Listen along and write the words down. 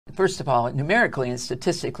first of all, numerically and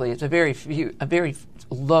statistically, it's a very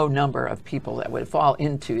low number of people that would fall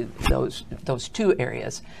into those two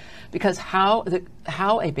areas, because how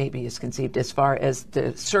a baby is conceived, as far as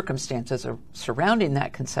the circumstances surrounding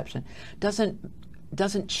that conception,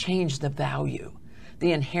 doesn't change the value,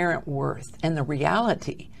 the inherent worth, and the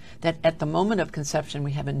reality that at the moment of conception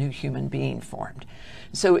we have a new human being formed.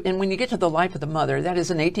 So, and when you get to the life of the mother, that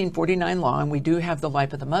is an 1849 law, and we do have the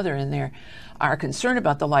life of the mother in there. Our concern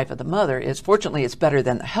about the life of the mother is, fortunately, it's better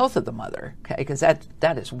than the health of the mother, okay, because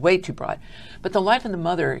that is way too broad. But the life of the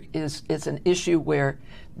mother is an issue where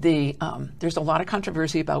there's a lot of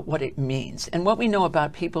controversy about what it means. And what we know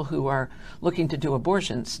about people who are looking to do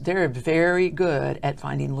abortions, they're very good at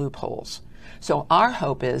finding loopholes. So our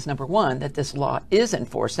hope is, number one, that this law is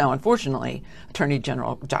enforced. Now, unfortunately, Attorney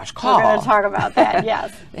General Josh Kaul, we're going to talk about that,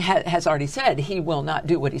 yes, has already said he will not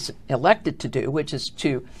do what he's elected to do, which is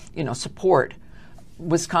to, support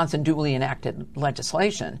Wisconsin duly enacted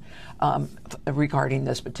legislation regarding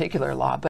this particular law.